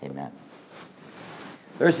Amen.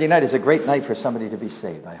 Thursday night is a great night for somebody to be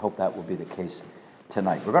saved. I hope that will be the case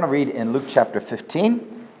tonight. We're going to read in Luke chapter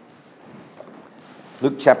 15.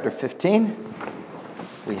 Luke chapter 15.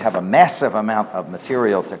 We have a massive amount of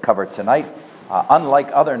material to cover tonight. Unlike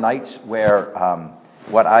other nights where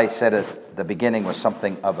what I said at the beginning was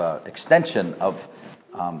something of an extension of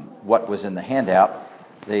what was in the handout,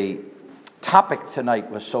 the topic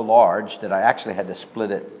tonight was so large that I actually had to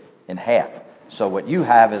split it in half. So what you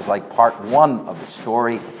have is like part one of the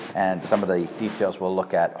story, and some of the details we'll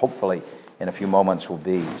look at, hopefully in a few moments, will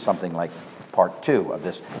be something like part two of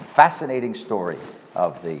this fascinating story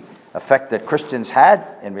of the effect that Christians had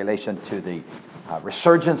in relation to the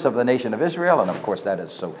resurgence of the nation of Israel, and of course that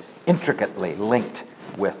is so intricately linked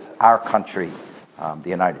with our country, the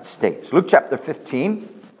United States. Luke chapter 15,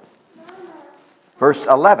 verse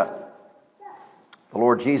 11. The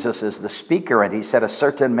Lord Jesus is the speaker, and he said, "A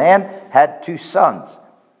certain man had 2 sons.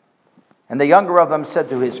 And the younger of them said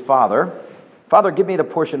to his father, 'Father, give me the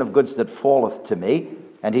portion of goods that falleth to me.'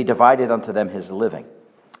 And he divided unto them his living.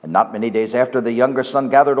 And not many days after, the younger son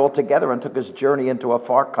gathered all together and took his journey into a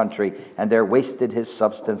far country, and there wasted his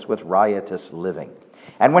substance with riotous living.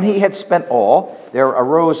 And when he had spent all, there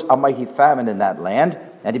arose a mighty famine in that land,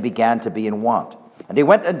 and he began to be in want. And he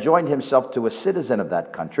went and joined himself to a citizen of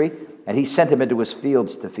that country, and he sent him into his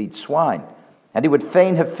fields to feed swine. And he would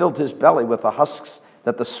fain have filled his belly with the husks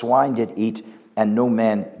that the swine did eat, and no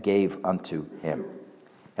man gave unto him.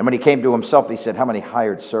 And when he came to himself, he said, How many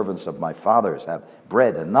hired servants of my father's have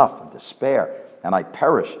bread enough and to spare, and I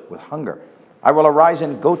perish with hunger? I will arise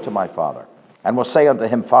and go to my father, and will say unto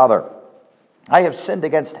him, Father, I have sinned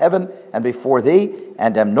against heaven and before thee,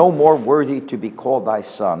 and am no more worthy to be called thy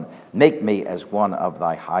son. Make me as one of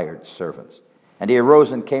thy hired servants. And he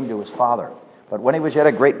arose and came to his father. But when he was yet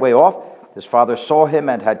a great way off, his father saw him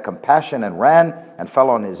and had compassion, and ran and fell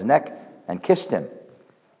on his neck and kissed him.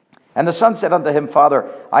 And the son said unto him, Father,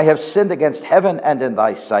 I have sinned against heaven and in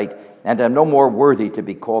thy sight, and am no more worthy to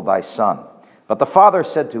be called thy son. But the father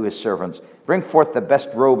said to his servants, Bring forth the best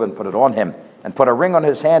robe and put it on him, and put a ring on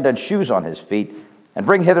his hand and shoes on his feet, and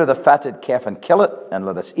bring hither the fatted calf and kill it, and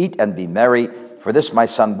let us eat and be merry. For this my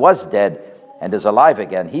son was dead and is alive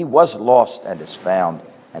again. He was lost and is found.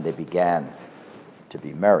 And they began to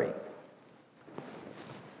be merry."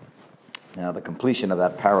 Now, the completion of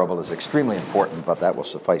that parable is extremely important, but that will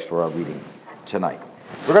suffice for our reading tonight.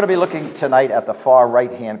 We're going to be looking tonight at the far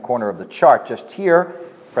right-hand corner of the chart. Just here,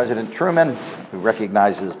 President Truman, who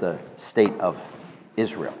recognizes the state of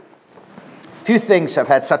Israel. Few things have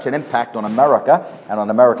had such an impact on America and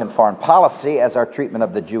on American foreign policy as our treatment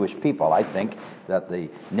of the Jewish people. I think that the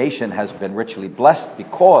nation has been richly blessed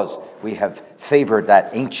because we have favored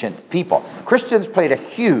that ancient people. Christians played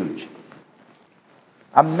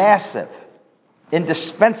a massive,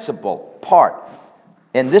 indispensable part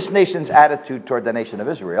in this nation's attitude toward the nation of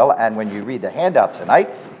Israel. And when you read the handout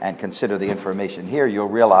tonight and consider the information here, you'll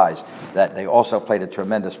realize that they also played a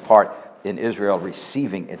tremendous part in Israel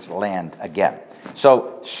receiving its land again.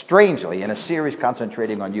 So, strangely, in a series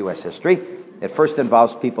concentrating on U.S. history, it first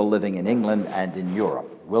involves people living in England and in Europe.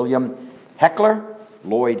 William Heckler,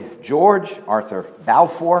 Lloyd George, Arthur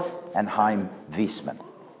Balfour, and Chaim Weizmann.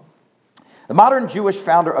 The modern Jewish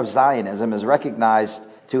founder of Zionism is recognized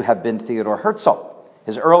to have been Theodor Herzl.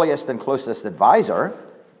 His earliest and closest advisor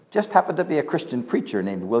just happened to be a Christian preacher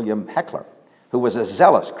named William Heckler, who was a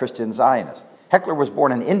zealous Christian Zionist. Heckler was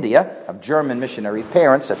born in India of German missionary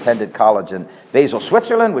parents, attended college in Basel,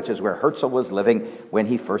 Switzerland, which is where Herzl was living when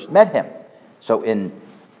he first met him. So in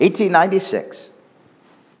 1896,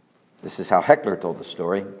 this is how Heckler told the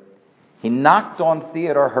story, he knocked on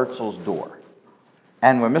Theodor Herzl's door.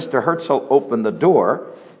 And when Mr. Herzl opened the door,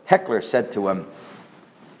 Heckler said to him,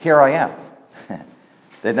 "Here I am."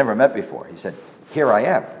 They'd never met before. He said, "Here I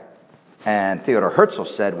am." And Theodor Herzl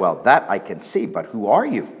said, "Well, that I can see, but who are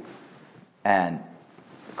you?" And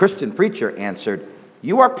the Christian preacher answered,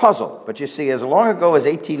 "You are puzzled, but you see, as long ago as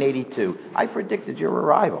 1882, I predicted your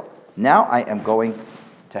arrival. Now I am going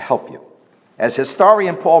to help you." As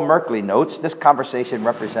historian Paul Merkley notes, this conversation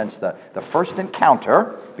represents the first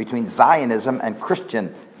encounter between Zionism and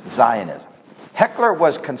Christian Zionism. Heckler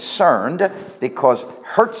was concerned because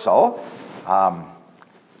Herzl,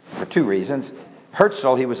 for 2 reasons.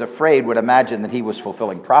 Herzl, he was afraid, would imagine that he was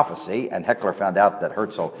fulfilling prophecy, and Heckler found out that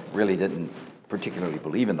Herzl really didn't particularly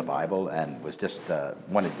believe in the Bible and was just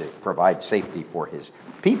wanted to provide safety for his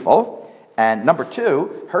people. And number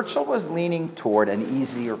 2, Herzl was leaning toward an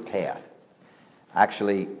easier path,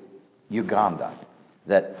 actually Uganda,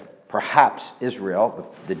 that perhaps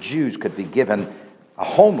Israel, the Jews, could be given a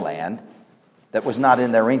homeland that was not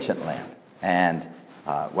in their ancient land. And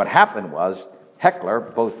What happened was Heckler,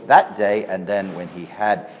 both that day and then when he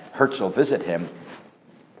had Herzl visit him,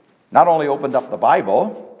 not only opened up the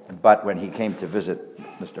Bible, but when he came to visit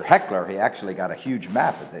Mr. Heckler, he actually got a huge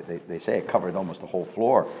map. They say it covered almost the whole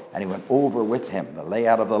floor. And he went over with him the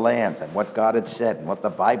layout of the lands and what God had said and what the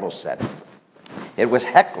Bible said. It was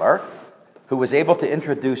Heckler who was able to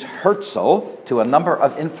introduce Herzl to a number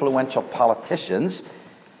of influential politicians,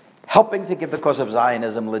 helping to give the cause of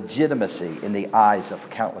Zionism legitimacy in the eyes of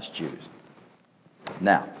countless Jews.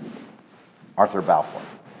 Now, Arthur Balfour.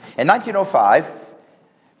 In 1905,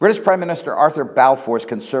 British Prime Minister Arthur Balfour's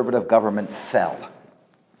Conservative government fell,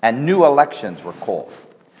 and new elections were called.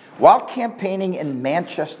 While campaigning in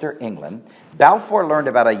Manchester, England, Balfour learned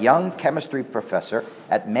about a young chemistry professor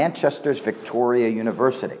at Manchester's Victoria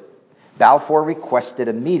University. Balfour requested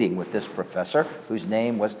a meeting with this professor, whose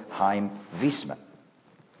name was Chaim Weizmann.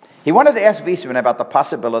 He wanted to ask Weizmann about the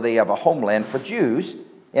possibility of a homeland for Jews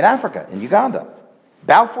in Africa, in Uganda.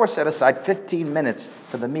 Balfour set aside 15 minutes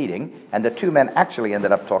for the meeting, and the two men actually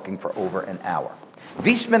ended up talking for over an hour.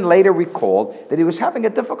 Weizmann later recalled that he was having a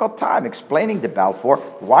difficult time explaining to Balfour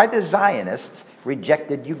why the Zionists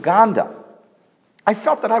rejected Uganda. I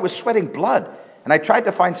felt that I was sweating blood, and I tried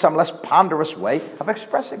to find some less ponderous way of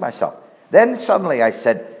expressing myself. Then suddenly I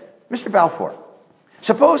said, Mr. Balfour,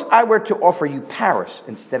 suppose I were to offer you Paris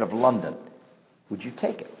instead of London. Would you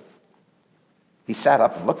take it? He sat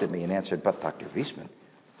up and looked at me and answered, but Dr. Weizmann,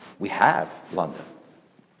 we have London.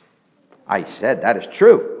 I said, that is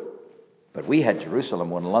true, but we had Jerusalem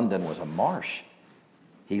when London was a marsh.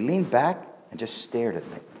 He leaned back and just stared at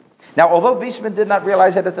me. Now, although Weizmann did not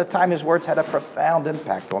realize it at the time, his words had a profound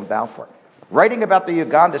impact on Balfour. Writing about the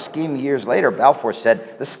Uganda scheme years later, Balfour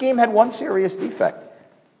said, the scheme had one serious defect.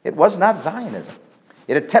 It was not Zionism.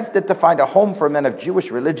 It attempted to find a home for men of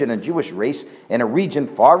Jewish religion and Jewish race in a region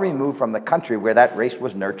far removed from the country where that race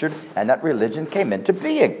was nurtured and that religion came into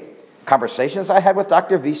being. Conversations I had with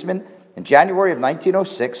Dr. Weizmann in January of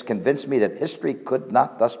 1906 convinced me that history could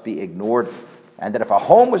not thus be ignored, and that if a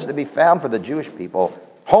home was to be found for the Jewish people,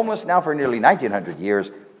 homeless now for nearly 1900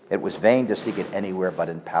 years, it was vain to seek it anywhere but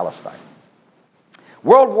in Palestine.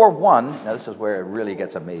 World War I, now this is where it really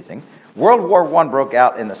gets amazing. World War I broke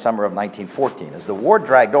out in the summer of 1914. As the war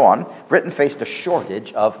dragged on, Britain faced a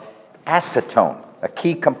shortage of acetone, a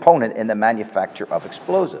key component in the manufacture of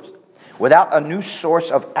explosives. Without a new source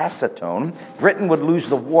of acetone, Britain would lose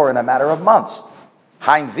the war in a matter of months.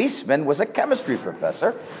 Chaim Weizmann was a chemistry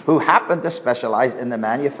professor who happened to specialize in the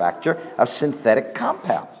manufacture of synthetic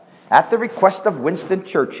compounds. At the request of Winston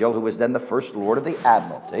Churchill, who was then the First Lord of the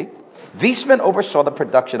Admiralty, Weizmann oversaw the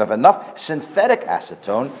production of enough synthetic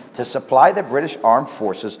acetone to supply the British armed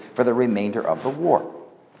forces for the remainder of the war.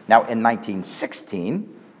 Now, in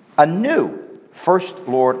 1916, a new First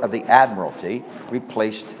Lord of the Admiralty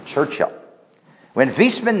replaced Churchill. When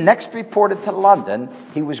Weizmann next reported to London,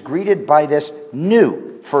 he was greeted by this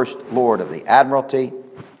new First Lord of the Admiralty,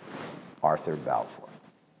 Arthur Balfour.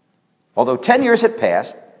 Although 10 years had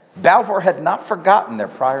passed, Balfour had not forgotten their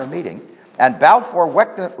prior meeting, and Balfour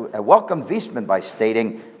welcomed Weizmann by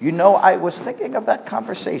stating, you know, I was thinking of that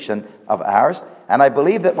conversation of ours, and I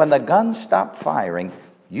believe that when the guns stop firing,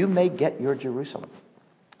 you may get your Jerusalem.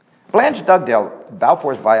 Blanche Dugdale,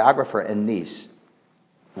 Balfour's biographer in Nice,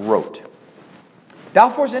 wrote,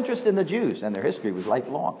 Balfour's interest in the Jews and their history was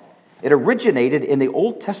lifelong. It originated in the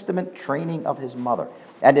Old Testament training of his mother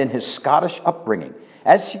and in his Scottish upbringing.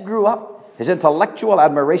 As he grew up, his intellectual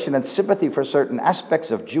admiration and sympathy for certain aspects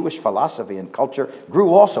of Jewish philosophy and culture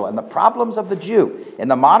grew also, and the problems of the Jew in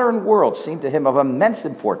the modern world seemed to him of immense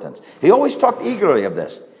importance. He always talked eagerly of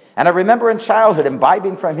this, and I remember in childhood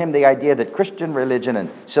imbibing from him the idea that Christian religion and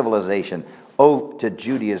civilization owe to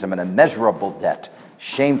Judaism an immeasurable debt,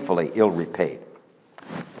 shamefully ill-repaid.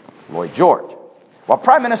 Lloyd George. While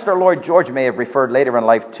Prime Minister Lloyd George may have referred later in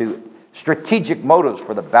life to strategic motives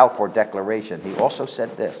for the Balfour Declaration, he also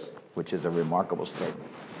said this, which is a remarkable statement.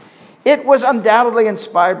 It was undoubtedly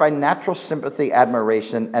inspired by natural sympathy,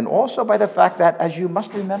 admiration, and also by the fact that, as you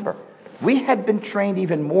must remember, we had been trained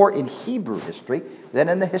even more in Hebrew history than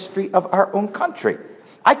in the history of our own country.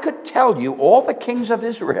 I could tell you all the kings of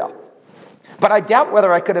Israel, but I doubt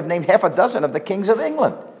whether I could have named half a dozen of the kings of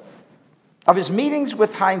England. Of his meetings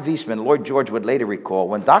with Chaim Weizmann, Lloyd George would later recall,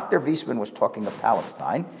 when Dr. Weizmann was talking of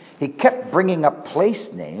Palestine, he kept bringing up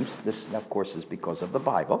place names. This, of course, is because of the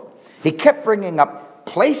Bible. He kept bringing up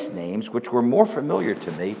place names which were more familiar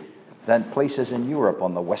to me than places in Europe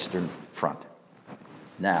on the Western Front.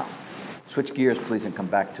 Now, switch gears, please, and come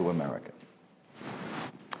back to America.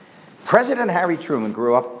 President Harry Truman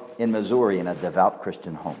grew up in Missouri in a devout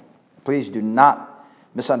Christian home. Please do not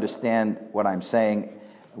misunderstand what I'm saying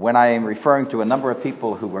when I am referring to a number of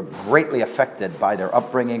people who were greatly affected by their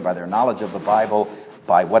upbringing, by their knowledge of the Bible,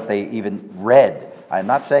 by what they even read. I'm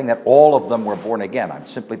not saying that all of them were born again. I'm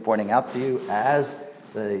simply pointing out to you, as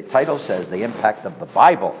the title says, the impact of the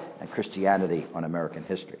Bible and Christianity on American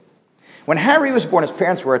history. When Harry was born, his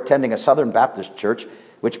parents were attending a Southern Baptist church,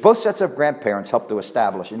 which both sets of grandparents helped to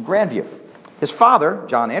establish in Grandview. His father,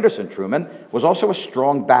 John Anderson Truman, was also a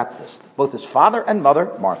strong Baptist. Both his father and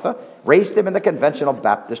mother, Martha, raised him in the conventional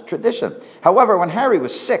Baptist tradition. However, when Harry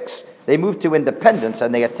was 6, they moved to Independence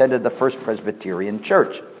and they attended the First Presbyterian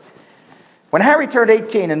Church. When Harry turned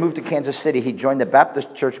 18 and moved to Kansas City, he joined the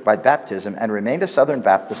Baptist Church by baptism and remained a Southern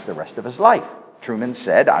Baptist the rest of his life. Truman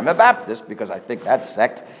said, "I'm a Baptist because I think that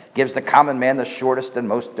sect gives the common man the shortest and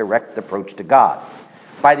most direct approach to God."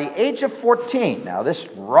 By the age of 14, now this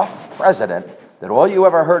rough president that all you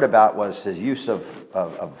ever heard about was his use of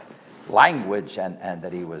language and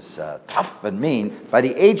that he was tough and mean. By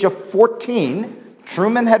the age of 14,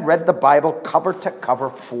 Truman had read the Bible cover to cover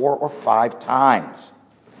 4 or 5 times.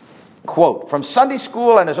 Quote, from Sunday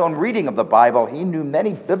school and his own reading of the Bible, he knew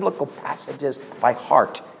many biblical passages by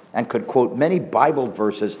heart and could quote many Bible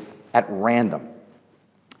verses at random.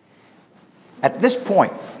 At this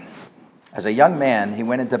point, as a young man, he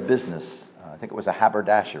went into business. I think it was a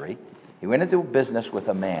haberdashery. He went into business with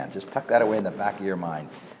a man. Just tuck that away in the back of your mind.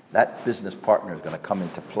 That business partner is going to come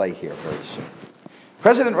into play here very soon.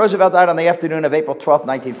 President Roosevelt died on the afternoon of April 12,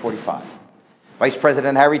 1945. Vice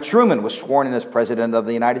President Harry Truman was sworn in as President of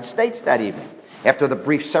the United States that evening. After the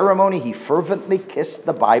brief ceremony, he fervently kissed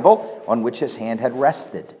the Bible on which his hand had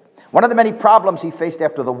rested. One of the many problems he faced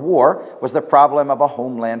after the war was the problem of a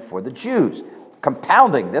homeland for the Jews.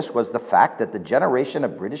 Compounding this was the fact that the generation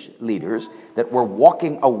of British leaders that were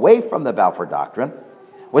walking away from the Balfour Doctrine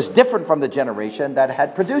was different from the generation that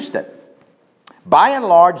had produced it. By and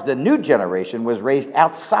large, the new generation was raised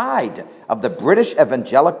outside of the British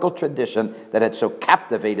evangelical tradition that had so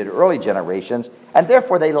captivated early generations, and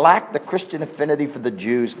therefore they lacked the Christian affinity for the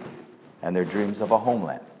Jews and their dreams of a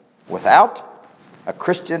homeland. Without a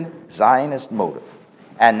Christian Zionist motive,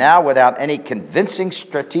 and now without any convincing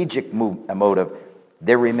strategic motive,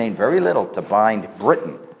 there remained very little to bind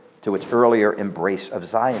Britain to its earlier embrace of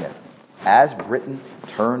Zionism. As Britain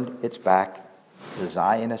turned its back, the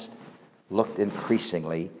Zionists looked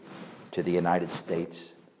increasingly to the United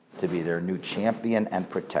States to be their new champion and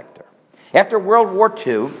protector. After World War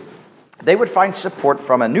II, they would find support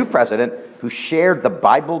from a new president who shared the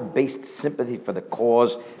Bible-based sympathy for the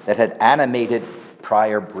cause that had animated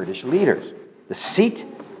prior British leaders. The seat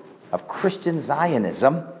of Christian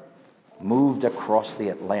Zionism moved across the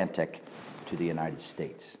Atlantic to the United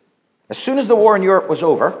States. As soon as the war in Europe was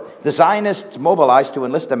over, the Zionists mobilized to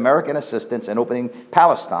enlist American assistance in opening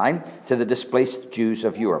Palestine to the displaced Jews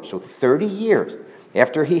of Europe. So 30 years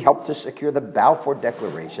after he helped to secure the Balfour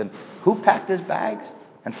Declaration, who packed his bags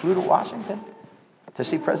and flew to Washington to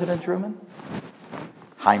see President Truman?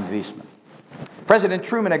 Chaim Weizmann. President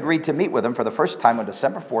Truman agreed to meet with him for the first time on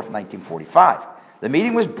December 4th, 1945. The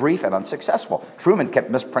meeting was brief and unsuccessful. Truman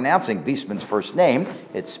kept mispronouncing Weizmann's first name.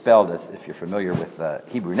 It's spelled, if you're familiar with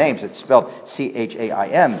Hebrew names, it's spelled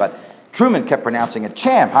C-H-A-I-M, but Truman kept pronouncing it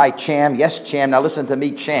Cham. Hi, Cham. Yes, Cham. Now listen to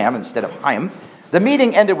me, Cham, instead of Chaim. The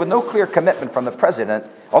meeting ended with no clear commitment from the president.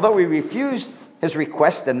 Although he refused his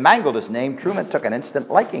request and mangled his name, Truman took an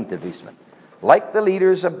instant liking to Weizmann. Like the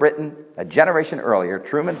leaders of Britain a generation earlier,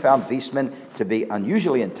 Truman found Weizmann to be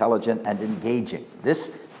unusually intelligent and engaging. This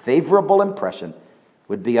favorable impression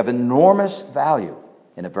would be of enormous value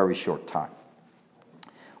in a very short time.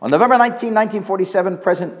 On November 19, 1947,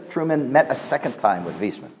 President Truman met a second time with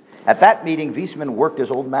Weizmann. At that meeting, Weizmann worked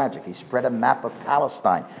his old magic. He spread a map of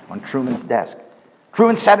Palestine on Truman's desk.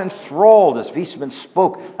 Truman sat enthralled as Weizmann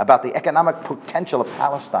spoke about the economic potential of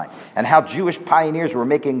Palestine and how Jewish pioneers were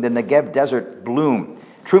making the Negev desert bloom.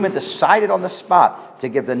 Truman decided on the spot to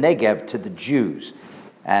give the Negev to the Jews.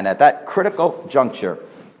 And at that critical juncture,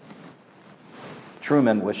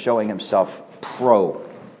 Truman was showing himself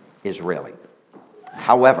pro-Israeli.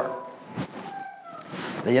 However,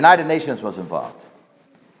 the United Nations was involved,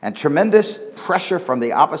 and tremendous pressure from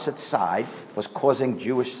the opposite side was causing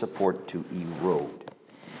Jewish support to erode.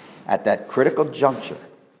 At that critical juncture,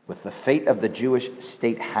 with the fate of the Jewish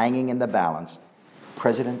state hanging in the balance,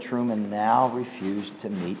 President Truman now refused to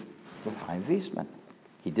meet with Chaim Weizmann.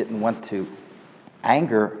 He didn't want to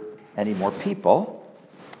anger any more people.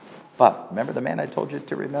 But remember the man I told you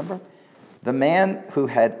to remember? The man who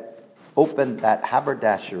had opened that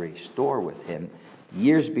haberdashery store with him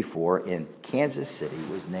years before in Kansas City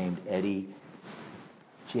was named Eddie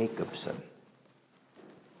Jacobson,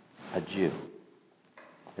 a Jew.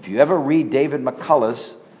 If you ever read David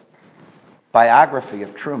McCullough's biography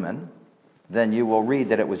of Truman, then you will read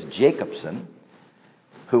that it was Jacobson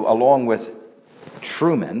who, along with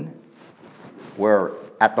Truman, were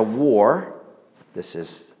at the war. This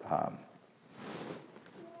is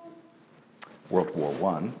World War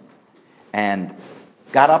I, and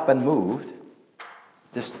got up and moved,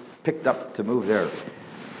 just picked up to move their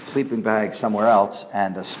sleeping bag somewhere else,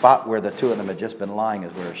 and the spot where the two of them had just been lying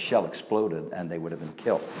is where a shell exploded and they would have been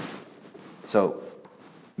killed. So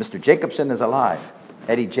Mr. Jacobson is alive.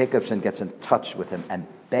 Eddie Jacobson gets in touch with him and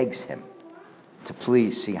begs him to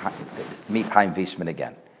please meet Chaim Weizmann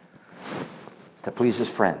again, to please his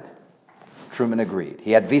friend. Truman agreed.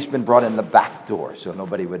 He had Weizmann brought in the back door so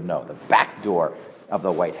nobody would know, the back door of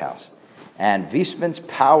the White House. And Weizmann's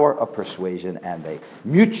power of persuasion and the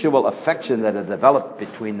mutual affection that had developed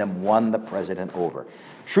between them won the president over.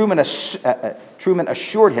 Truman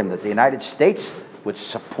assured him that the United States would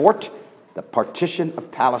support the partition of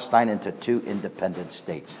Palestine into two independent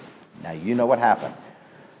states. Now, you know what happened.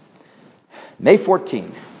 May 14,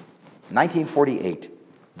 1948,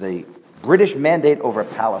 the British mandate over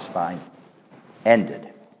Palestine ended,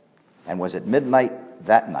 and was at midnight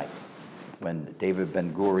that night when David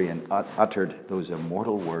Ben-Gurion uttered those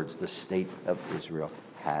immortal words, "The state of Israel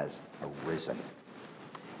has arisen."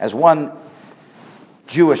 As one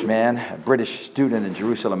Jewish man, a British student in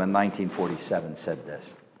Jerusalem in 1947, said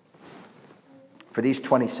this: "For these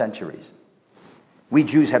 20 centuries, we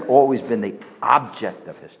Jews had always been the object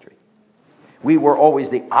of history. We were always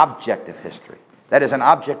the object of history. That is, an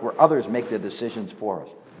object where others make the decisions for us.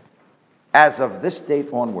 As of this date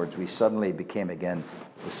onwards, we suddenly became again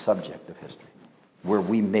the subject of history, where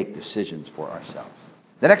we make decisions for ourselves."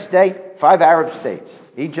 The next day, 5 Arab states,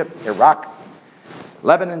 Egypt, Iraq,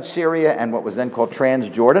 Lebanon, Syria, and what was then called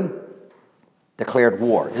Transjordan, declared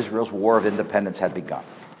war. Israel's war of independence had begun.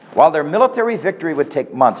 While their military victory would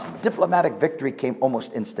take months, diplomatic victory came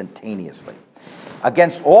almost instantaneously.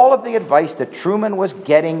 Against all of the advice that Truman was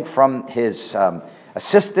getting from his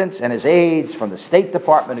assistants and his aides from the State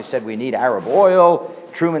Department, who said we need Arab oil,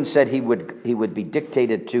 Truman said he would be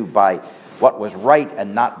dictated to by what was right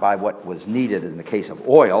and not by what was needed in the case of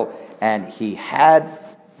oil. And he had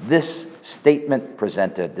this statement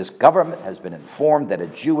presented: "This government has been informed that a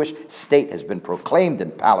Jewish state has been proclaimed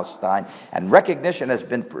in Palestine, and recognition has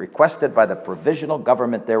been requested by the provisional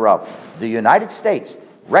government thereof. The United States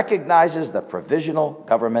recognizes the provisional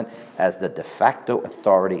government as the de facto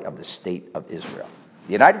authority of the state of Israel."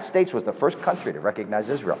 The United States was the first country to recognize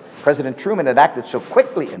Israel. President Truman had acted so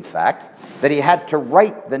quickly, in fact, that he had to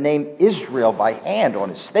write the name Israel by hand on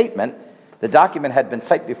his statement. The document had been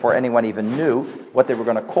typed before anyone even knew what they were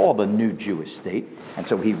going to call the new Jewish state, and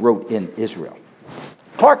so he wrote in Israel.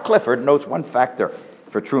 Clark Clifford notes one factor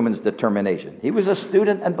for Truman's determination. He was a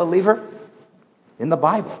student and believer in the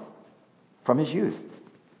Bible from his youth.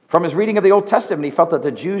 From his reading of the Old Testament, he felt that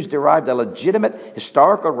the Jews derived a legitimate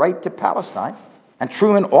historical right to Palestine. And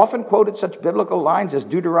Truman often quoted such biblical lines as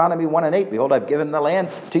Deuteronomy 1:8, "Behold, I've given the land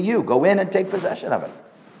to you. Go in and take possession of it."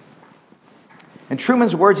 In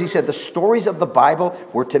Truman's words, he said, "The stories of the Bible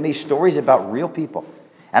were to me stories about real people.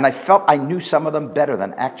 And I felt I knew some of them better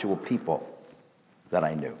than actual people that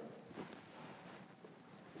I knew."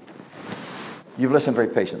 You've listened very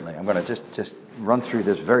patiently. I'm going to just run through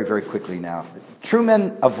this very, very quickly now.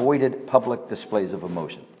 Truman avoided public displays of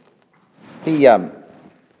emotion.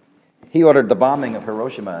 He ordered the bombing of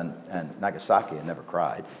Hiroshima and Nagasaki and never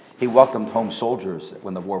cried. He welcomed home soldiers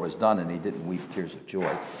when the war was done, and he didn't weep tears of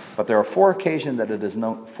joy. But there are four occasions that it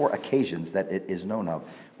is known of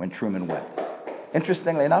when Truman wept.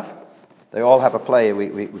 Interestingly enough, they all have a play.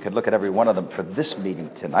 We could look at every one of them for this meeting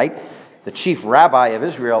tonight. The chief rabbi of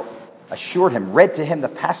Israel assured him, read to him the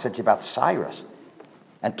passage about Cyrus,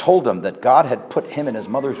 and told him that God had put him in his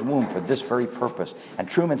mother's womb for this very purpose. And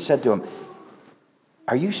Truman said to him,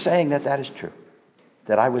 "Are you saying that is true?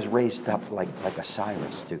 That I was raised up like a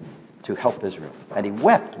Cyrus to help Israel?" And he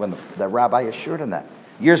wept when the rabbi assured him that.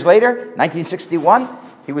 Years later, 1961,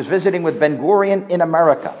 he was visiting with Ben-Gurion in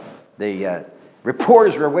America. The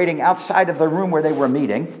reporters were waiting outside of the room where they were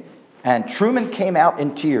meeting, and Truman came out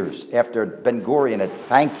in tears after Ben-Gurion had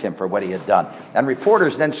thanked him for what he had done. And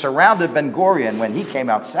reporters then surrounded Ben-Gurion when he came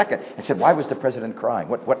out second and said, "Why was the president crying?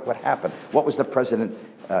 What happened? What was the president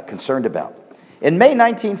concerned about?" In May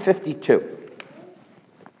 1952,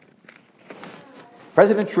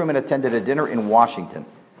 President Truman attended a dinner in Washington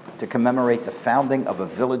to commemorate the founding of a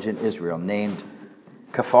village in Israel named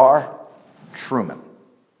Kfar Truman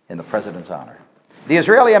in the president's honor. The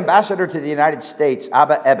Israeli ambassador to the United States,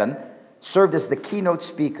 Abba Eban, served as the keynote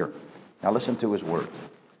speaker. Now listen to his words.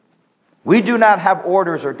 We do not have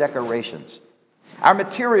orders or decorations. Our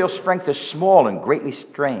material strength is small and greatly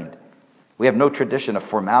strained. We have no tradition of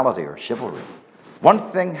formality or chivalry.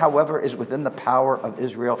 One thing, however, is within the power of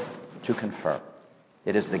Israel to confer.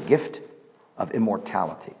 It is the gift of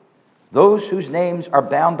immortality. Those whose names are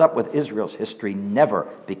bound up with Israel's history never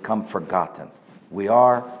become forgotten. We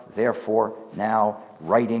are, therefore, now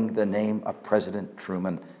writing the name of President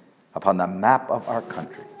Truman upon the map of our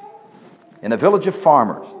country. In a village of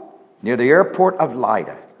farmers, near the airport of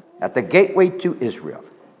Lydda, at the gateway to Israel,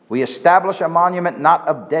 we establish a monument not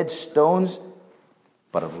of dead stones,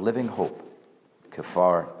 but of living hope.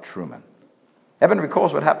 Kfar Truman. Evan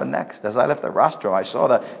recalls what happened next. As I left the rostrum, I saw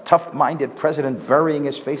the tough-minded president burying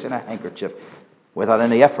his face in a handkerchief without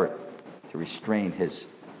any effort to restrain his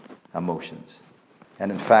emotions.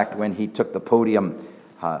 And in fact, when he took the podium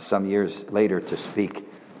some years later to speak,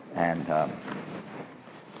 and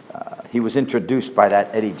he was introduced by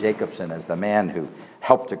that Eddie Jacobson as the man who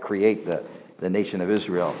helped to create the nation of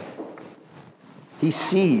Israel, he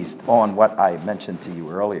seized on what I mentioned to you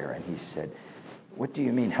earlier, and he said, "What do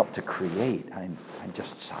you mean help to create? I'm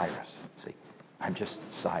just Cyrus. See, I'm just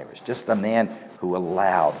Cyrus, just the man who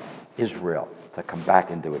allowed Israel to come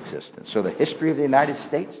back into existence." So the history of the United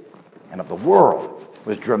States and of the world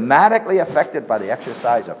was dramatically affected by the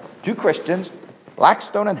exercise of two Christians,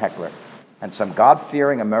 Blackstone and Heckler, and some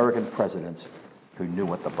God-fearing American presidents who knew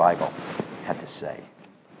what the Bible had to say.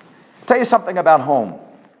 I'll tell you something about home.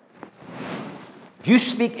 If you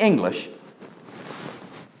speak English,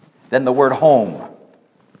 then the word home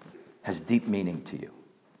has deep meaning to you.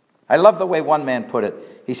 I love the way one man put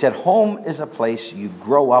it. He said, home is a place you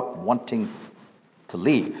grow up wanting to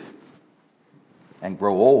leave and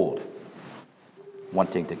grow old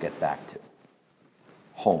wanting to get back to.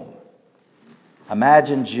 Home.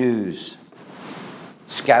 Imagine Jews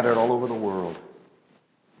scattered all over the world.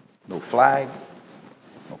 No flag,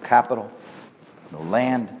 no capital, no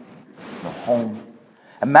land, no home.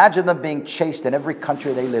 Imagine them being chased in every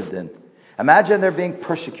country they lived in. Imagine they're being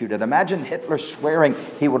persecuted. Imagine Hitler swearing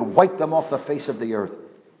he would wipe them off the face of the earth.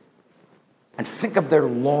 And think of their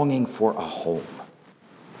longing for a home.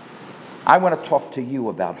 I want to talk to you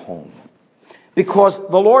about home. Because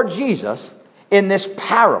the Lord Jesus, in this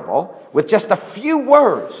parable, with just a few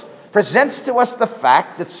words, presents to us the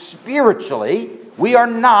fact that spiritually we are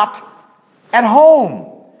not at home.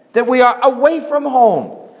 That we are away from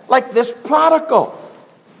home. Like this prodigal.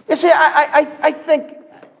 You see, I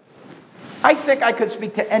think I could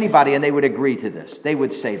speak to anybody and they would agree to this. They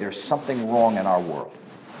would say there's something wrong in our world.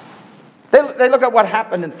 They look at what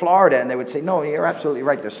happened in Florida and they would say, no, you're absolutely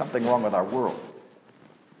right. There's something wrong with our world.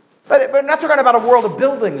 But we're not talking about a world of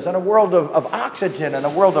buildings and a world of oxygen and a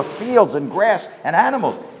world of fields and grass and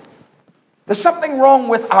animals. There's something wrong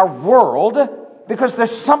with our world because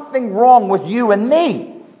there's something wrong with you and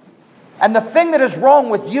me. And the thing that is wrong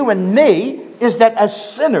with you and me is that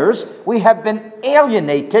as sinners, we have been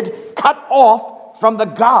alienated, cut off from the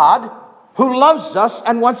God who loves us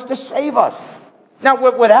and wants to save us. Now,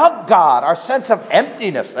 without God, our sense of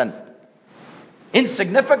emptiness and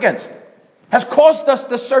insignificance has caused us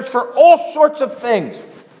to search for all sorts of things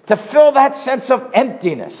to fill that sense of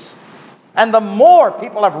emptiness. And the more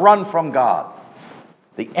people have run from God,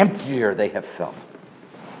 the emptier they have felt.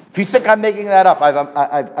 If you think I'm making that up,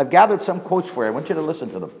 I've gathered some quotes for you. I want you to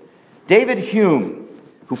listen to them. David Hume,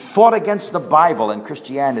 who fought against the Bible and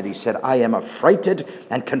Christianity, said, I am affrighted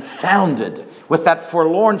and confounded with that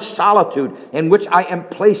forlorn solitude in which I am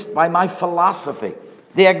placed by my philosophy.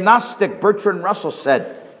 The agnostic Bertrand Russell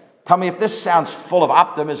said, tell me if this sounds full of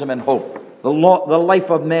optimism and hope. The life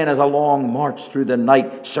of man is a long march through the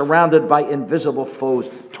night, surrounded by invisible foes,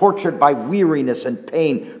 tortured by weariness and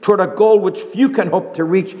pain, toward a goal which few can hope to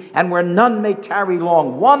reach, and where none may tarry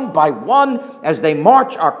long. One by one, as they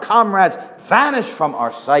march, our comrades vanish from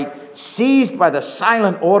our sight, seized by the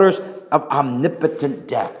silent orders of omnipotent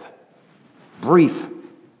death. Brief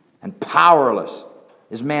and powerless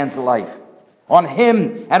is man's life. On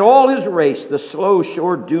him and all his race, the slow,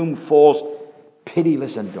 sure doom falls,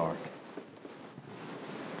 pitiless and dark.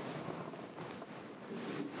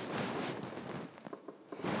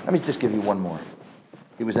 Let me just give you one more.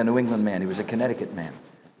 He was a New England man. He was a Connecticut man.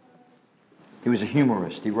 He was a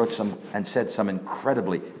humorist. He wrote some and said some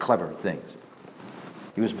incredibly clever things.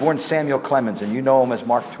 He was born Samuel Clemens, and you know him as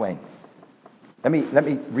Mark Twain. Let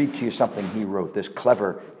me read to you something he wrote, this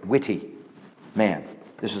clever, witty man.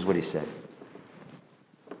 This is what he said.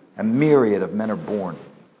 A myriad of men are born.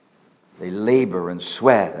 They labor and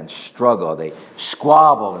sweat and struggle. They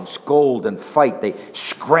squabble and scold and fight. They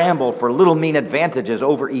scramble for little mean advantages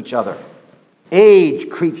over each other.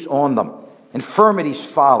 Age creeps on them. Infirmities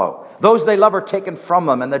follow. Those they love are taken from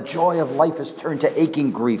them, and the joy of life is turned to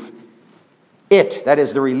aching grief. It, that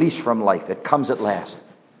is the release from life, it comes at last.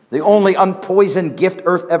 The only unpoisoned gift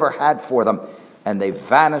earth ever had for them. And they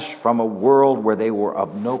vanish from a world where they were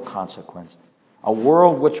of no consequence. A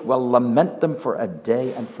world which will lament them for a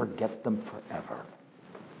day and forget them forever.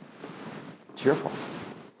 Cheerful.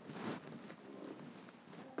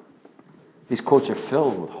 These quotes are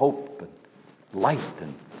filled with hope and light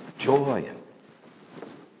and joy.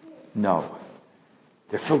 No,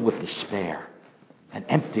 they're filled with despair and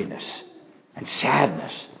emptiness and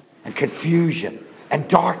sadness and confusion and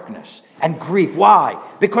darkness and grief. Why?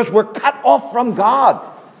 Because we're cut off from God.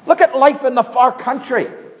 Look at life in the far country.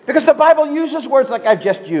 Because the Bible uses words like I've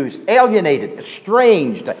just used: alienated,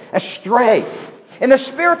 estranged, astray. In the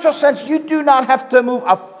spiritual sense, you do not have to move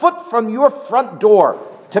a foot from your front door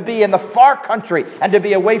to be in the far country and to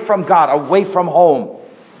be away from God, away from home.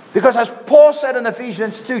 Because as Paul said in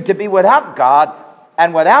Ephesians 2, to be without God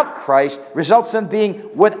and without Christ results in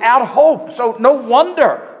being without hope. So no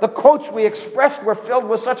wonder the quotes we expressed were filled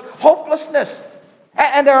with such hopelessness.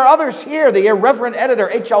 And there are others here. The irreverent editor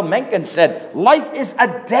H.L. Mencken said, life is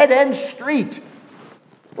a dead-end street.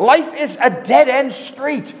 Life is a dead-end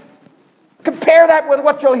street. Compare that with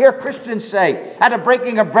what you'll hear Christians say at a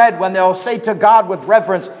breaking of bread when they'll say to God with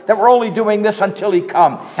reverence that we're only doing this until He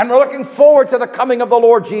comes. And we're looking forward to the coming of the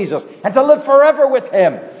Lord Jesus and to live forever with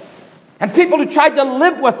Him. And people who tried to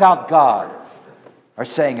live without God are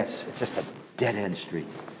saying it's just a dead-end street.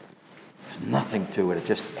 There's nothing to it. It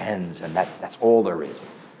just ends, and that's all there is.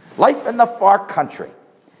 Life in the far country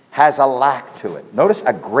has a lack to it. Notice,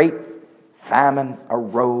 a great famine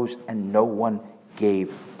arose, and no one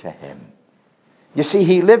gave to him. You see,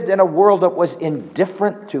 he lived in a world that was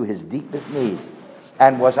indifferent to his deepest needs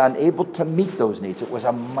and was unable to meet those needs. It was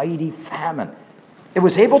a mighty famine. It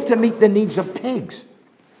was able to meet the needs of pigs.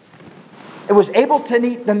 It was able to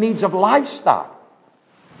meet the needs of livestock.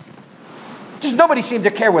 Just nobody seemed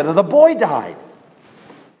to care whether the boy died.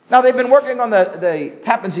 Now, they've been working on the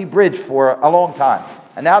Tappan Zee Bridge for a long time.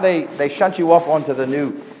 And now they shunt you off onto the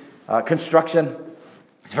new construction.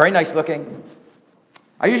 It's very nice looking.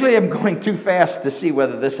 I usually am going too fast to see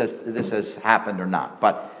whether this has happened or not.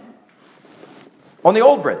 But on the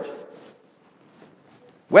old bridge,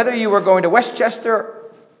 whether you were going to Westchester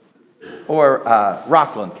or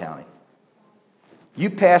Rockland County,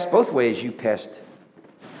 you passed both ways. You passed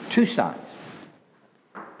two signs.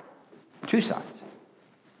 Two signs.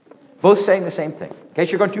 Both saying the same thing. In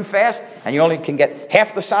case you're going too fast and you only can get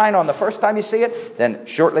half the sign on the first time you see it, then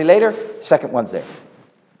shortly later, second one's there.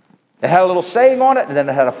 It had a little saying on it, and then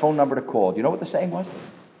it had a phone number to call. Do you know what the saying was?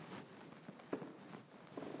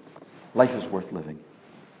 Life is worth living.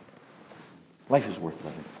 Life is worth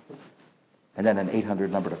living. And then an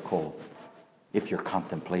 800 number to call if you're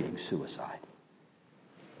contemplating suicide.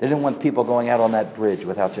 They didn't want people going out on that bridge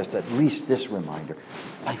without just at least this reminder.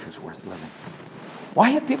 Life is worth living. Why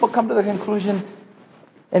have people come to the conclusion,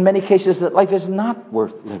 in many cases, that life is not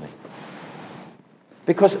worth living?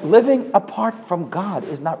 Because living apart from God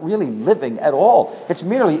is not really living at all. It's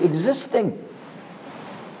merely existing.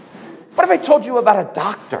 What if I told you about a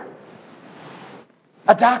doctor?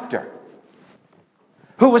 A doctor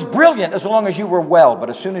who was brilliant as long as you were well, but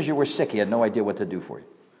as soon as you were sick, he had no idea what to do for you.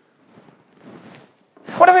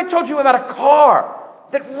 What if I told you about a car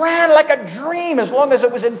that ran like a dream as long as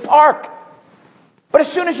it was in park, but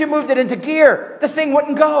as soon as you moved it into gear, the thing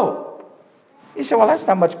wouldn't go? You say, well, that's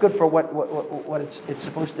not much good for what it's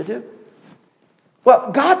supposed to do.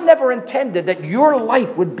 Well, God never intended that your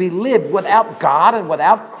life would be lived without God and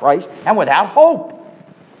without Christ and without hope.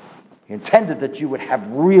 He intended that you would have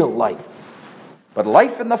real life. But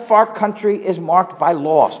life in the far country is marked by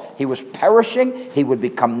loss. He was perishing. He would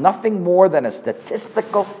become nothing more than a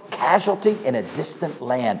statistical casualty in a distant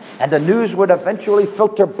land. And the news would eventually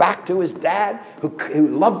filter back to his dad, who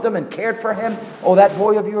loved him and cared for him. Oh, that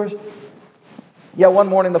boy of yours. Yeah, one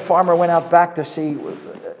morning the farmer went out back to see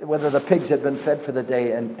whether the pigs had been fed for the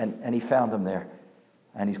day, and he found them there.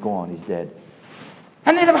 And he's gone, he's dead.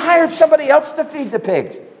 And they'd have hired somebody else to feed the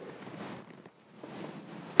pigs.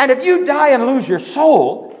 And if you die and lose your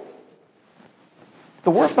soul, the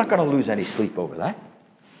world's not going to lose any sleep over that.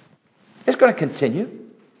 It's going to continue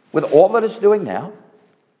with all that it's doing now.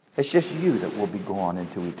 It's just you that will be gone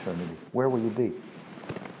into eternity. Where will you be?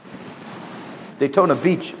 Daytona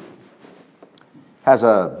Beach has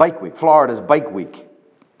a bike week, Florida's Bike Week.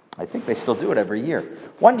 I think they still do it every year.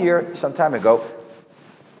 One year, some time ago,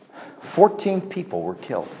 14 people were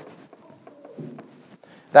killed.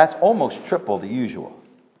 That's almost triple the usual.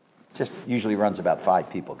 Just usually runs about 5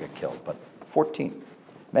 people get killed, but 14.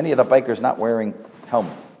 Many of the bikers not wearing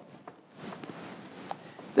helmets.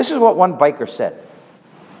 This is what one biker said.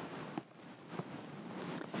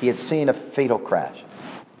 He had seen a fatal crash.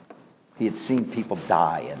 He had seen people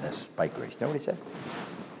die in this bike race. You know what he said?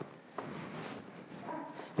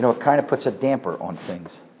 You know, it kind of puts a damper on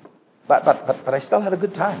things. But I still had a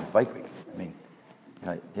good time at bike week. I mean, you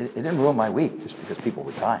know, it didn't ruin my week just because people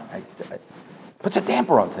were dying. It puts a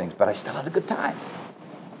damper on things, but I still had a good time.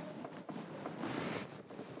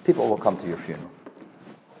 People will come to your funeral.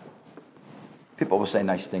 People will say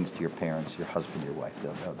nice things to your parents, your husband, your wife.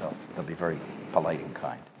 They'll be very polite and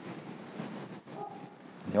kind.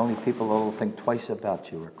 And the only people that will think twice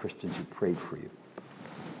about you are Christians who prayed for you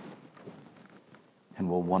and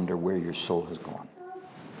will wonder where your soul has gone.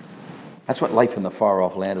 That's what life in the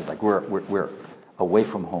far-off land is like. We're away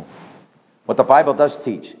from home. What the Bible does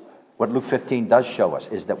teach, what Luke 15 does show us,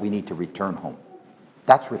 is that we need to return home.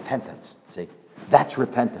 That's repentance, see? That's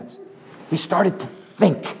repentance. He started to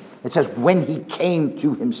think. It says, when he came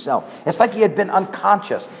to himself. It's like he had been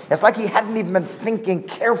unconscious. It's like he hadn't even been thinking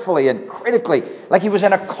carefully and critically. Like he was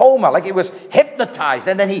in a coma, like he was hypnotized.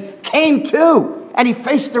 And then he came to, and he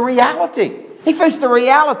faced the reality. He faced the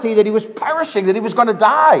reality that he was perishing, that he was going to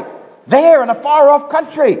die. There in a far-off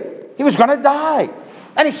country, he was going to die.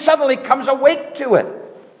 And he suddenly comes awake to it.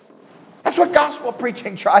 That's what gospel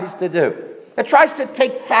preaching tries to do. It tries to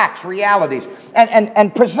take facts, realities,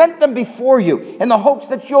 and present them before you in the hopes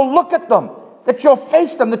that you'll look at them, that you'll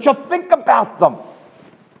face them, that you'll think about them.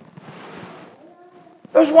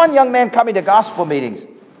 There was one young man coming to gospel meetings.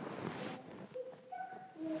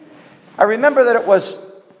 I remember that it was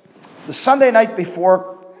the Sunday night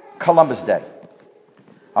before Columbus Day,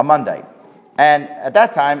 a Monday. And at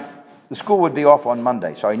that time, the school would be off on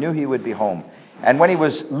Monday, so I knew he would be home. And when he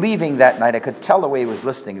was leaving that night, I could tell the way he was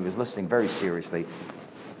listening. He was listening very seriously.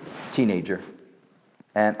 Teenager.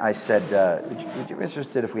 And I said, would you be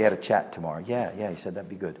interested if we had a chat tomorrow? Yeah, he said, that'd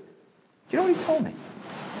be good. Do you know what he told me?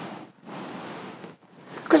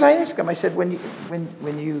 Because I asked him, I said, when you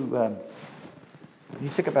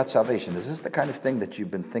think about salvation, is this the kind of thing that you've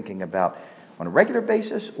been thinking about on a regular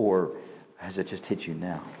basis, or has it just hit you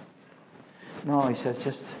now? No, he said,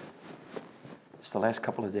 just the last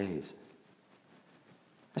couple of days.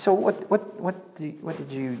 I said, what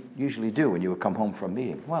did you usually do when you would come home from a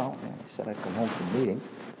meeting? Well, he said, I'd come home from a meeting.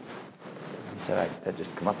 He said, I'd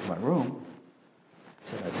just come up to my room. He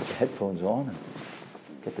said, I'd put the headphones on and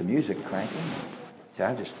get the music cranking. He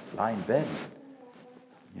said, I'd just lie in bed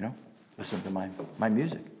and, listen to my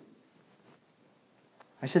music.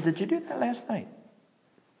 I said, did you do that last night?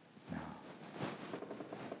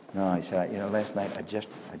 No, he said, last night I just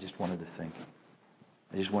wanted to think.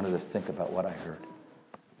 I just wanted to think about what I heard.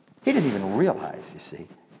 He didn't even realize, you see,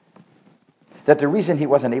 that the reason he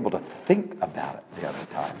wasn't able to think about it the other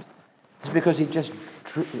times is because he just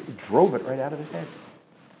drove it right out of his head.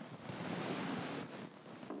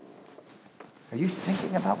 Are you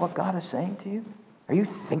thinking about what God is saying to you? Are you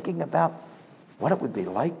thinking about what it would be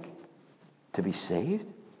like to be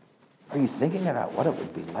saved? Are you thinking about what it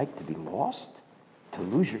would be like to be lost, to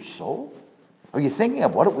lose your soul? Are you thinking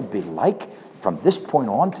of what it would be like from this point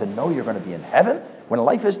on to know you're going to be in heaven when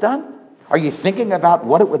life is done? Are you thinking about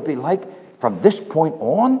what it would be like from this point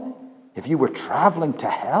on if you were traveling to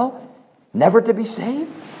hell, never to be saved?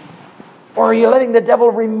 Or are you letting the devil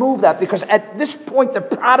remove that? Because at this point, the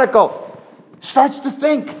prodigal starts to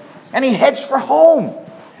think, and he heads for home.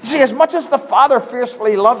 You see, as much as the father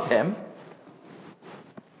fiercely loved him,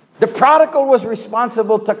 the prodigal was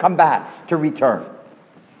responsible to come back, to return.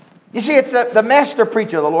 You see, it's the master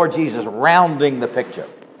preacher, the Lord Jesus, rounding the picture.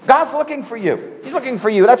 God's looking for you. He's looking for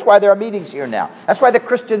you. That's why there are meetings here now. That's why the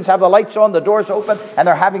Christians have the lights on, the doors open, and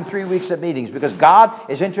they're having 3 weeks of meetings, because God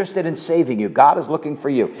is interested in saving you. God is looking for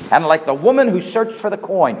you. And like the woman who searched for the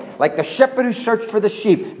coin, like the shepherd who searched for the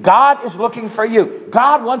sheep, God is looking for you.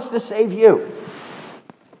 God wants to save you.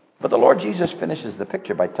 But the Lord Jesus finishes the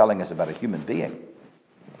picture by telling us about a human being.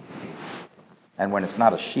 And when it's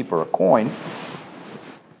not a sheep or a coin,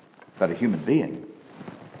 but a human being,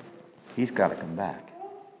 he's got to come back.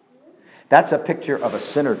 That's a picture of a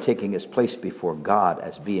sinner taking his place before God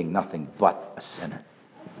as being nothing but a sinner.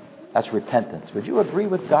 That's repentance. Would you agree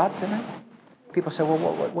with God tonight? People say, well,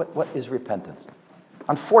 what is repentance?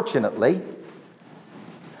 Unfortunately,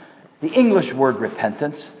 the English word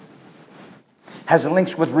repentance has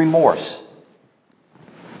links with remorse.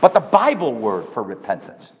 But the Bible word for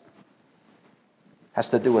repentance has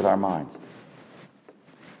to do with our minds.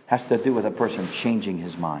 Has to do with a person changing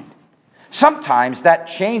his mind. Sometimes that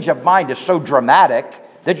change of mind is so dramatic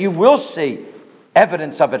that you will see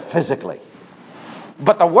evidence of it physically.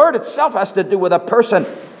 But the word itself has to do with a person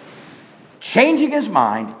changing his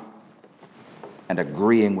mind and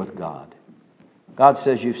agreeing with God. God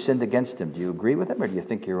says you've sinned against him. Do you agree with him, or do you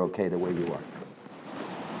think you're okay the way you are?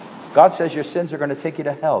 God says your sins are going to take you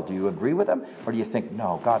to hell. Do you agree with him? Or do you think,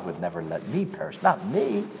 no, God would never let me perish? Not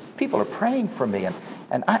me. People are praying for me.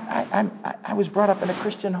 And I was brought up in a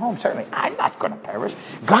Christian home. Certainly, I'm not going to perish.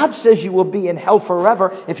 God says you will be in hell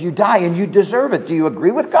forever if you die, and you deserve it. Do you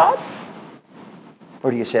agree with God?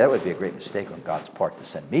 Or do you say that would be a great mistake on God's part to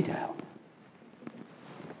send me to hell?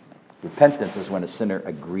 Repentance is when a sinner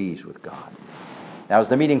agrees with God. Now, as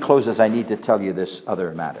the meeting closes, I need to tell you this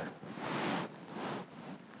other matter.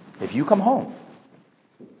 If you come home,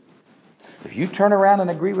 if you turn around and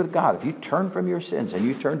agree with God, if you turn from your sins and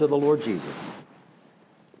you turn to the Lord Jesus,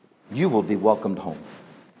 you will be welcomed home.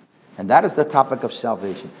 And that is the topic of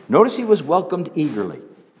salvation. Notice he was welcomed eagerly.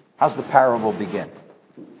 How's the parable begin?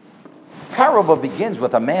 The parable begins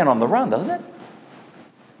with a man on the run, doesn't it?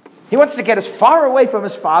 He wants to get as far away from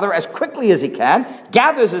his father as quickly as he can,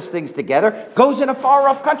 gathers his things together, goes in a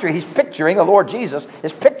far-off country. He's picturing, the Lord Jesus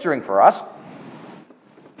is picturing for us,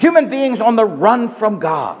 human beings on the run from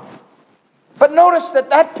God. But notice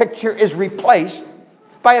that picture is replaced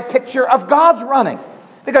by a picture of God's running.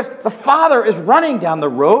 Because the Father is running down the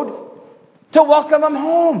road to welcome him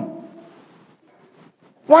home.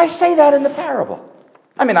 Why say that in the parable?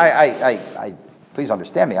 I mean, please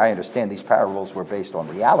understand me. I understand these parables were based on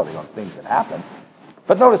reality, on things that happened.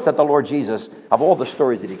 But notice that the Lord Jesus, of all the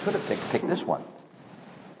stories that he could have picked this one.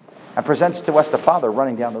 And presents to us the father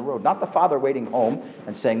running down the road. Not the father waiting home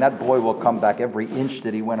and saying that boy will come back every inch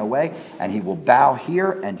that he went away, and he will bow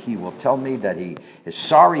here, and he will tell me that he is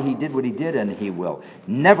sorry he did what he did, and he will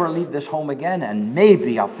never leave this home again, and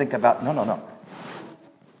maybe I'll think about... No.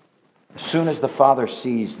 As soon as the father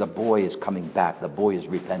sees the boy is coming back, the boy is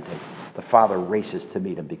repenting, the father races to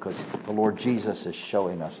meet him, because the Lord Jesus is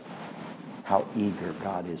showing us how eager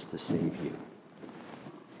God is to save you.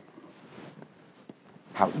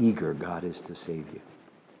 How eager God is to save you.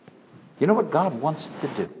 You know what God wants to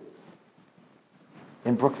do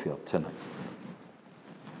in Brookfield tonight?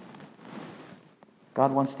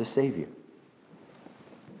 God wants to save you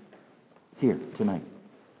here tonight.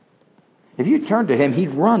 If you turn to him, he'd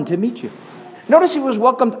run to meet you. Notice he was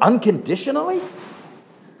welcomed unconditionally.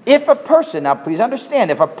 If a person, now please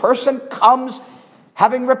understand, if a person comes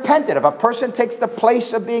having repented, if a person takes the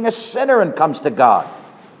place of being a sinner and comes to God,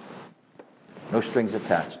 no strings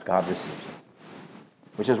attached. God receives it.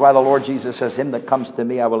 Which is why the Lord Jesus says, him that comes to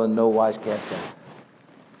me, I will in no wise cast out.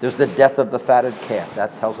 There's the death of the fatted calf.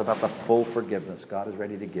 That tells about the full forgiveness God is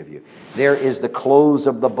ready to give you. There is the close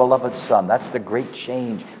of the beloved Son. That's the great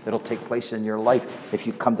change that'll take place in your life if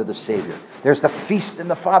you come to the Savior. There's the feast in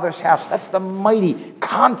the Father's house. That's the mighty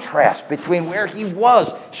contrast between where he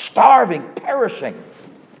was, starving, perishing,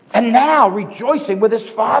 and now rejoicing with his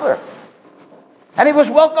Father. And he was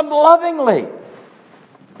welcomed lovingly.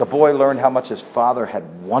 The boy learned how much his father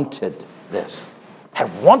had wanted this.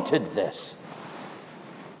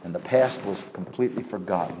 And the past was completely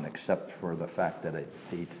forgotten except for the fact that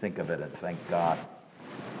he'd think of it and thank God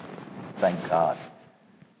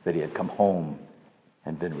that he had come home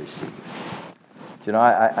and been received. Do you know,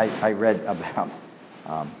 I read about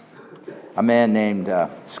a man named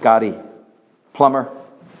Scotty Plummer.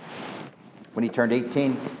 When he turned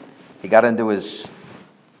 18, he got into his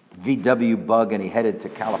VW bug and he headed to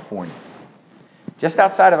California. Just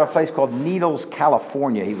outside of a place called Needles,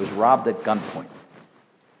 California, he was robbed at gunpoint.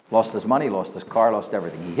 Lost his money, lost his car, lost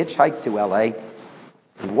everything. He hitchhiked to L.A.,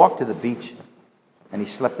 he walked to the beach, and he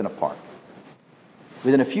slept in a park.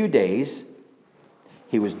 Within a few days,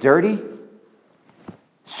 he was dirty,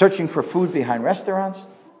 searching for food behind restaurants,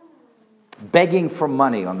 begging for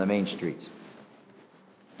money on the main streets.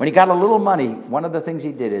 When he got a little money, one of the things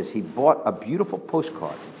he did is he bought a beautiful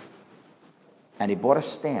postcard, and he bought a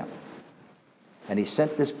stamp. And he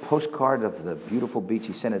sent this postcard of the beautiful beach,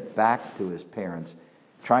 he sent it back to his parents,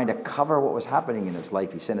 trying to cover what was happening in his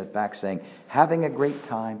life. He sent it back saying, having a great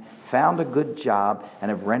time, found a good job, and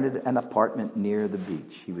have rented an apartment near the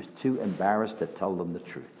beach. He was too embarrassed to tell them the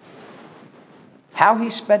truth. How he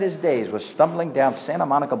spent his days was stumbling down Santa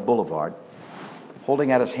Monica Boulevard,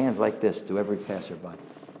 holding out his hands like this to every passerby.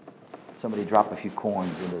 Somebody dropped a few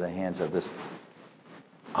coins into the hands of this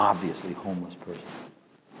obviously homeless person.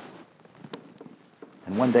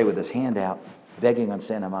 And one day with his hand out, begging on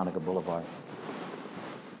Santa Monica Boulevard,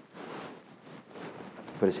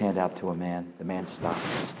 put his hand out to a man. The man stopped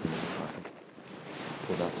in his pocket,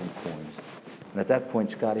 pulled out some coins. And at that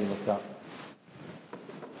point, Scotty looked up.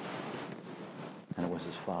 And it was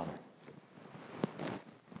his father.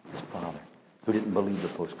 His father. who didn't believe the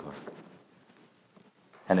postcard.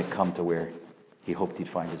 And had come to where he hoped he'd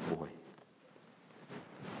find his boy.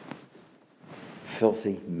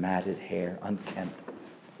 Filthy, matted hair, unkempt.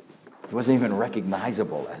 He wasn't even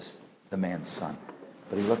recognizable as the man's son.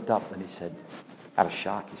 But he looked up and he said, out of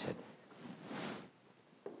shock, he said,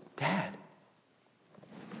 "Dad."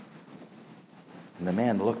 And the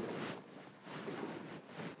man looked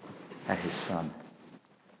at his son,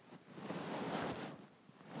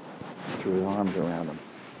 threw his arms around him,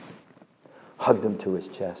 hugged him to his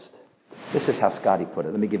chest. This is how Scotty put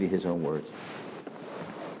it. Let me give you his own words.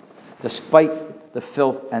 "Despite the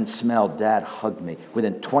filth and smell, Dad hugged me.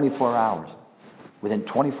 Within 24 hours,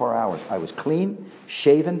 I was clean,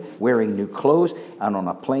 shaven, wearing new clothes, and on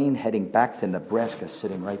a plane heading back to Nebraska,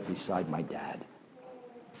 sitting right beside my dad."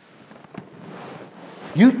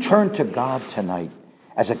 You turn to God tonight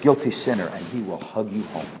as a guilty sinner, and he will hug you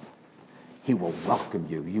home. He will welcome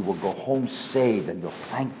you. You will go home saved, and you'll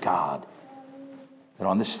thank God that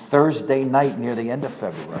on this Thursday night near the end of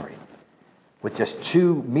February, with just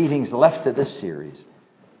 2 meetings left to this series,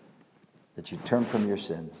 that you turn from your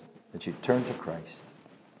sins, that you turn to Christ,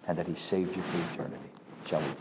 and that he saved you for eternity. Shall we